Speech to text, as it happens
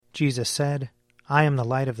Jesus said, I am the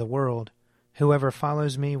light of the world. Whoever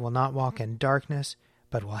follows me will not walk in darkness,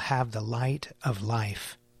 but will have the light of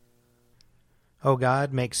life. O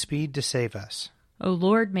God, make speed to save us. O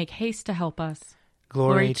Lord, make haste to help us.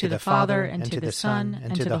 Glory to the Father, and to the Son,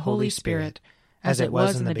 and to the Holy Spirit, as it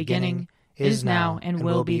was in the beginning, is now, and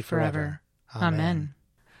will be forever. Amen.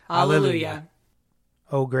 Alleluia.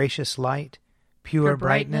 O gracious light, pure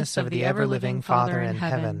brightness of the ever-living Father in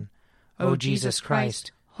heaven, O Jesus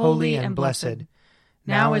Christ, holy and blessed,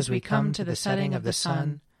 now as we come to the setting of the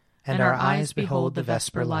sun, and our eyes behold the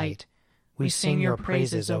vesper light, we sing your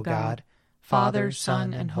praises, O God, Father,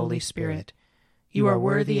 Son, and Holy Spirit. You are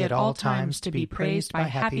worthy at all times to be praised by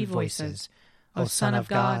happy voices, O Son of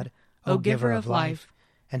God, O Giver of life,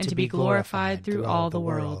 and to be glorified through all the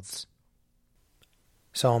worlds.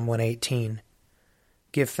 Psalm 118.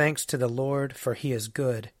 Give thanks to the Lord, for he is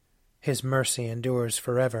good. His mercy endures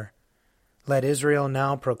forever. Let Israel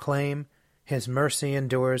now proclaim, his mercy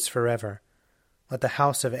endures forever. Let the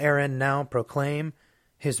house of Aaron now proclaim,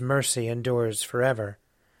 his mercy endures forever.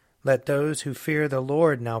 Let those who fear the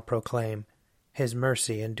Lord now proclaim, his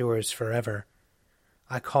mercy endures forever.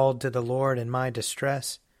 I called to the Lord in my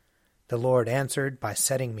distress. The Lord answered by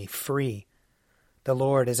setting me free. The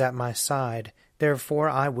Lord is at my side, therefore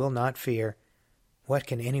I will not fear. What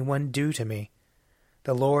can anyone do to me?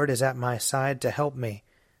 The Lord is at my side to help me.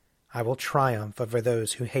 I will triumph over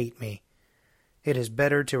those who hate me. It is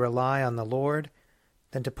better to rely on the Lord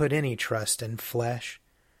than to put any trust in flesh.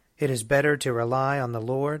 It is better to rely on the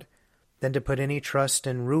Lord than to put any trust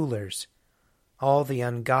in rulers. All the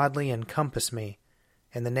ungodly encompass me.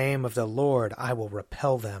 In the name of the Lord I will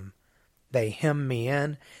repel them. They hem me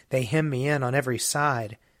in on every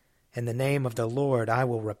side. In the name of the Lord I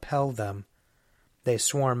will repel them. They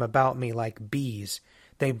swarm about me like bees.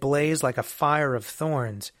 They blaze like a fire of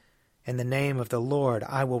thorns. In the name of the Lord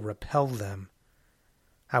I will repel them.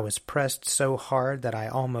 I was pressed so hard that I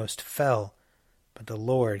almost fell, but the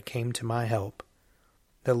Lord came to my help.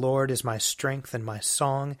 The Lord is my strength and my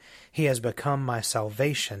song. He has become my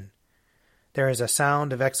salvation. There is a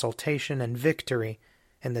sound of exultation and victory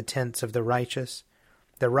in the tents of the righteous.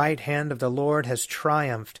 The right hand of the Lord has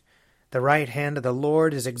triumphed. The right hand of the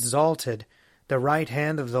Lord is exalted. The right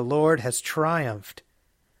hand of the Lord has triumphed.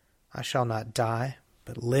 I shall not die,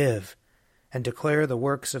 but live, and declare the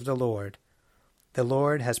works of the Lord. The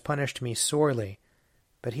Lord has punished me sorely,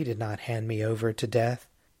 but he did not hand me over to death.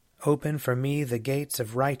 Open for me the gates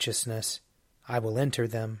of righteousness. I will enter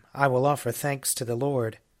them. I will offer thanks to the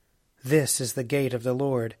Lord. This is the gate of the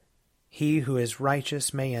Lord. He who is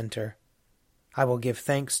righteous may enter. I will give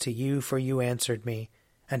thanks to you, for you answered me,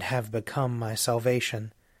 and have become my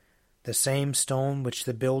salvation. The same stone which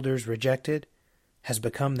the builders rejected has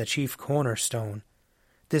become the chief cornerstone.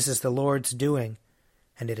 This is the Lord's doing,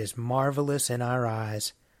 and it is marvelous in our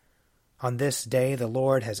eyes. On this day the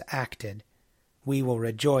Lord has acted. We will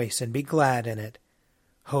rejoice and be glad in it.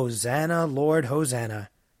 Hosanna, Lord, Hosanna.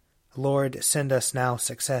 Lord, send us now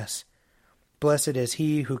success. Blessed is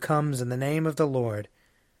he who comes in the name of the Lord.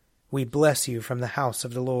 We bless you from the house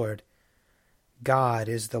of the Lord. God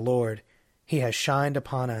is the Lord. He has shined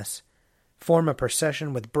upon us. Form a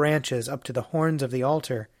procession with branches up to the horns of the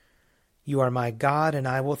altar. You are my God, and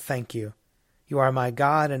I will thank you. You are my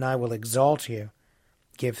God, and I will exalt you.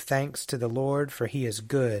 Give thanks to the Lord, for he is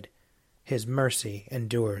good. His mercy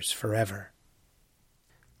endures forever.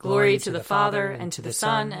 Glory to the Father, and to the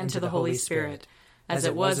Son, and to the Holy Spirit, as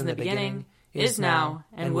it was in the beginning, is now,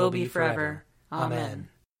 and will be forever. Amen.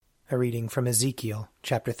 A reading from Ezekiel,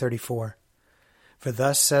 chapter 34. For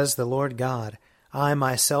thus says the Lord God, I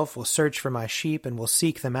myself will search for my sheep and will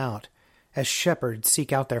seek them out. As shepherds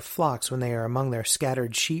seek out their flocks when they are among their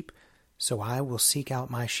scattered sheep, so I will seek out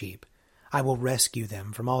my sheep. I will rescue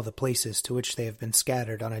them from all the places to which they have been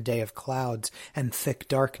scattered on a day of clouds and thick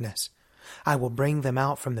darkness. I will bring them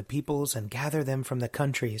out from the peoples and gather them from the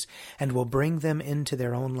countries, and will bring them into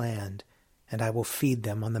their own land. And I will feed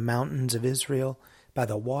them on the mountains of Israel, by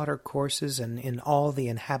the watercourses, and in all the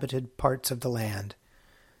inhabited parts of the land.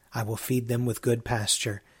 I will feed them with good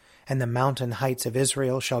pasture, and the mountain heights of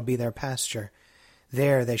Israel shall be their pasture.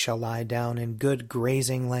 There they shall lie down in good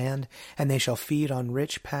grazing land, and they shall feed on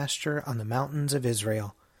rich pasture on the mountains of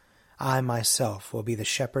Israel. I myself will be the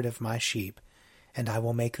shepherd of my sheep, and I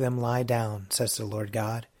will make them lie down, says the Lord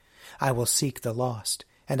God. I will seek the lost,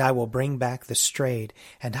 and I will bring back the strayed,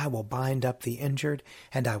 and I will bind up the injured,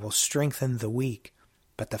 and I will strengthen the weak.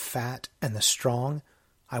 But the fat and the strong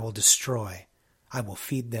I will destroy. I will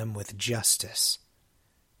feed them with justice.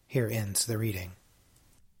 Here ends the reading.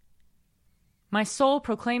 My soul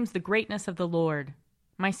proclaims the greatness of the Lord.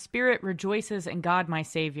 My spirit rejoices in God my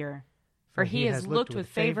Savior, for he has looked with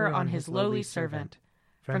favor on his lowly servant.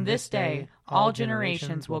 From this day all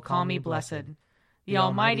generations will call me blessed. The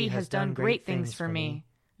Almighty has done great things for me,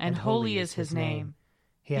 and holy is his name.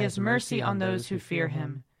 He has mercy on those who fear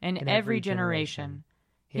him, in every generation.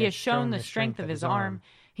 He has shown the strength of his arm.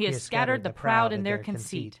 He has scattered the proud in their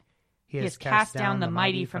conceit. He has cast down the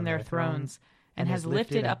mighty from their thrones, and has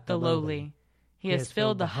lifted up the lowly. He has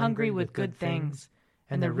filled the hungry with good things,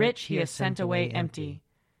 and the rich he has sent away empty.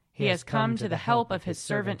 He has come to the help of his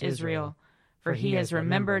servant Israel, for he has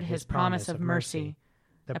remembered his promise of mercy,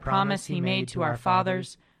 the promise he made to our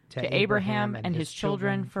fathers, to Abraham and his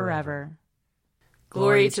children forever.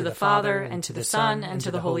 Glory to the Father, and to the Son, and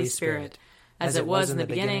to the Holy Spirit, as it was in the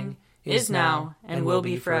beginning, is now, and will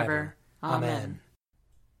be forever. Amen.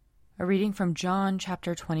 A reading from John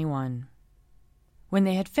chapter 21. When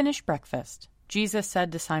they had finished breakfast, Jesus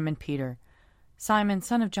said to Simon Peter, "Simon,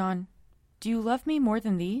 son of John, do you love me more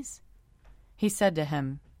than these?" He said to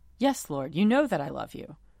him, "Yes, Lord, you know that I love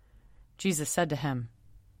you." Jesus said to him,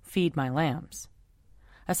 "Feed my lambs."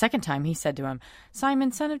 A second time he said to him,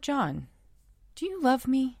 "Simon, son of John, do you love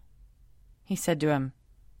me?" He said to him,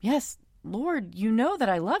 "Yes, Lord, you know that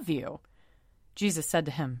I love you." Jesus said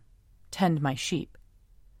to him, "Tend my sheep."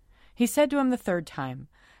 He said to him the third time,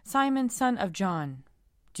 "Simon, son of John,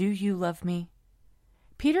 do you love me?"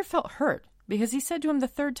 Peter felt hurt because he said to him the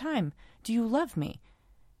third time, "Do you love me?"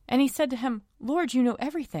 And he said to him, "Lord, you know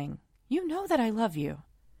everything. You know that I love you."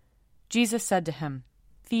 Jesus said to him,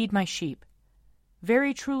 "Feed my sheep.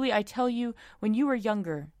 Very truly I tell you, when you were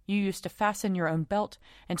younger, you used to fasten your own belt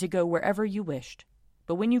and to go wherever you wished.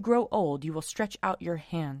 But when you grow old, you will stretch out your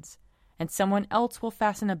hands, and someone else will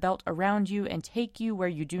fasten a belt around you and take you where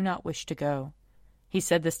you do not wish to go." He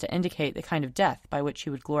said this to indicate the kind of death by which he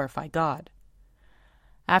would glorify God.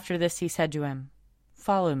 After this he said to him,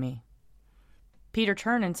 "Follow me." Peter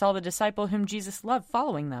turned and saw the disciple whom Jesus loved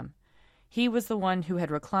following them. He was the one who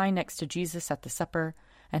had reclined next to Jesus at the supper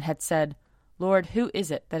and had said, "Lord, who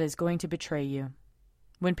is it that is going to betray you?"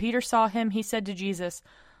 When Peter saw him, he said to Jesus,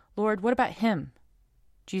 "Lord, what about him?"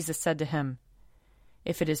 Jesus said to him,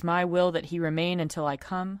 "If it is my will that he remain until I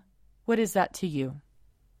come, what is that to you?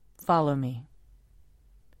 Follow me."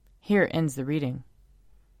 Here ends the reading.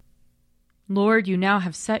 Lord, you now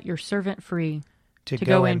have set your servant free, to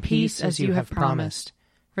go in peace as you have promised.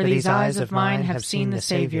 For these eyes of mine have seen the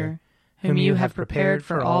Savior, whom you have prepared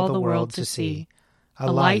for all the world to see,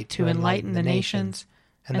 a light to enlighten the nations,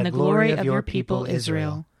 and the glory of your people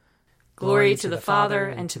Israel. Glory to the Father,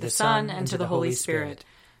 and to the Son, and to the Holy Spirit,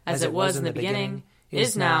 as it was in the beginning,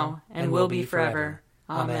 is now, and will be forever.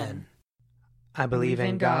 Amen. I believe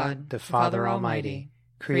in God, the Father Almighty,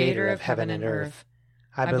 creator of heaven and earth.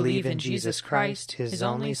 I believe in Jesus Christ, his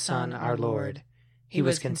only Son, our Lord. He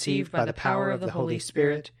was conceived by the power of the Holy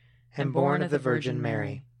Spirit and born of the Virgin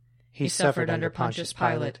Mary. He suffered under Pontius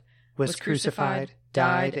Pilate, was crucified,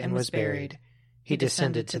 died, and was buried. He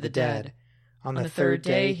descended to the dead. On the third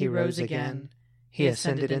day he rose again. He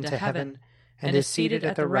ascended into heaven and is seated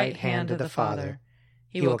at the right hand of the Father.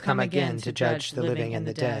 He will come again to judge the living and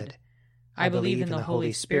the dead. I believe in the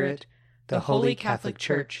Holy Spirit, the Holy Catholic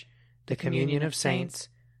Church, the communion of saints,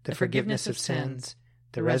 the forgiveness of sins,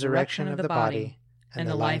 the resurrection of the body, and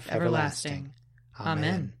the life everlasting.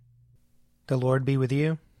 Amen. The Lord be with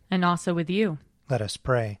you. And also with you. Let us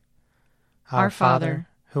pray. Our Father,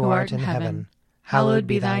 who art in heaven, hallowed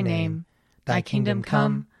be thy name. Thy kingdom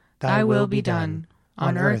come, thy will be done,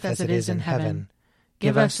 on earth as it is in heaven.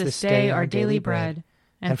 Give us this day our daily bread,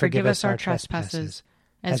 and forgive us our trespasses,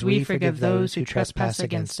 as we forgive those who trespass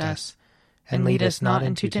against us. And lead us not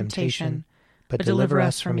into temptation, but deliver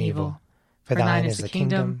us from evil. For thine is the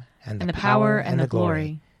kingdom, and the power, and the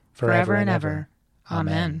glory, forever and ever.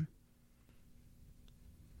 Amen.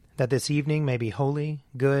 That this evening may be holy,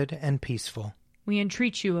 good, and peaceful. We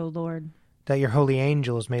entreat you, O Lord. That your holy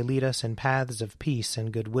angels may lead us in paths of peace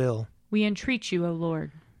and goodwill. We entreat you, O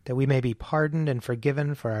Lord. That we may be pardoned and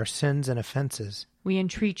forgiven for our sins and offenses. We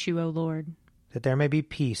entreat you, O Lord. That there may be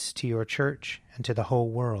peace to your church and to the whole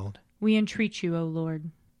world. We entreat you, O Lord.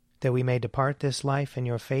 That we may depart this life in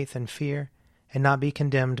your faith and fear, and not be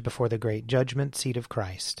condemned before the great judgment seat of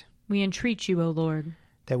Christ. We entreat you, O Lord.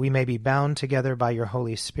 That we may be bound together by your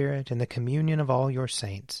Holy Spirit in the communion of all your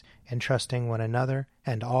saints, entrusting one another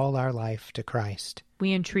and all our life to Christ.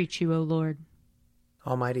 We entreat you, O Lord.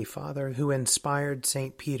 Almighty Father, who inspired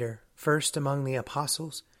St. Peter, first among the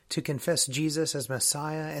apostles, to confess Jesus as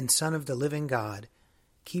Messiah and Son of the living God,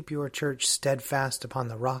 keep your church steadfast upon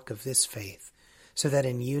the rock of this faith, so that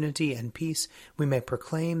in unity and peace we may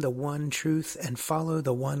proclaim the one truth and follow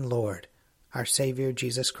the one Lord. our Savior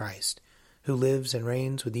Jesus Christ, who lives and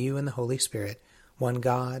reigns with you in the Holy Spirit, one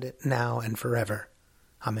God, now and forever.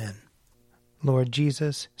 Amen. Lord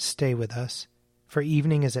Jesus, stay with us, for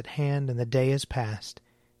evening is at hand and the day is past.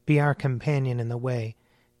 Be our companion in the way,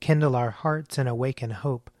 kindle our hearts and awaken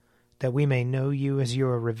hope, that we may know you as you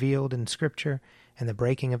are revealed in Scripture and the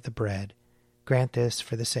breaking of the bread. Grant this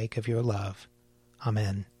for the sake of your love.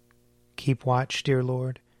 Amen. Keep watch, dear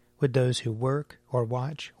Lord, with those who work or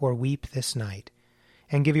watch or weep this night,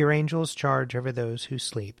 and give your angels charge over those who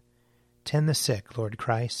sleep. Tend the sick, Lord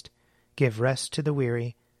Christ. Give rest to the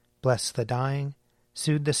weary. Bless the dying.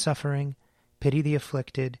 Soothe the suffering. Pity the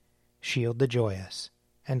afflicted. Shield the joyous.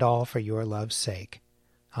 And all for your love's sake.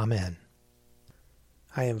 Amen.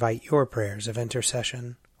 I invite your prayers of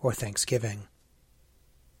intercession or thanksgiving.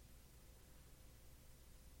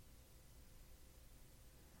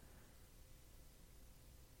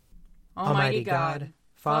 Almighty God,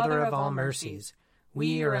 Father of all mercies, we,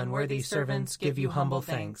 your unworthy servants, give you humble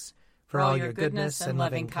thanks for all your goodness and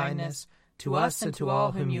loving kindness to us and to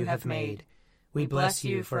all whom you have made. We bless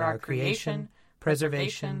you for our creation,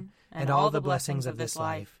 preservation, and all the blessings of this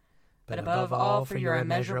life, but above all for your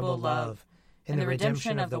immeasurable love in the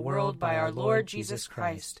redemption of the world by our Lord Jesus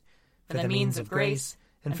Christ, for the means of grace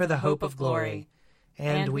and for the hope of glory.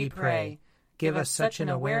 And we pray, give us such an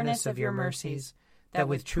awareness of your mercies that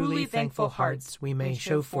with truly thankful hearts we may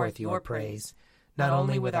show forth your praise, not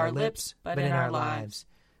only with our lips, but in our lives,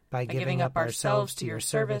 by giving up ourselves to your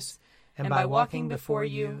service, and by walking before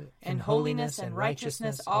you in holiness and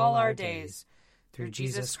righteousness all our days, through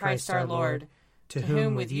Jesus Christ our Lord, to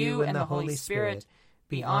whom with you and the Holy Spirit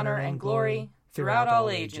be honor and glory throughout all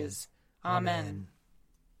ages. Amen.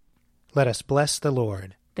 Let us bless the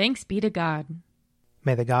Lord. Thanks be to God.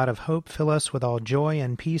 May the God of hope fill us with all joy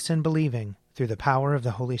and peace in believing, through the power of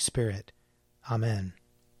the Holy Spirit. Amen.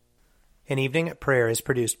 An Evening at Prayer is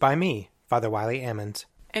produced by me, Father Wiley Ammons.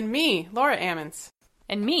 And me, Laura Ammons.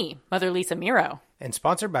 And me, Mother Lisa Meirow. And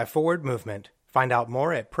sponsored by Forward Movement. Find out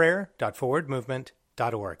more at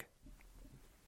prayer.forwardmovement.org.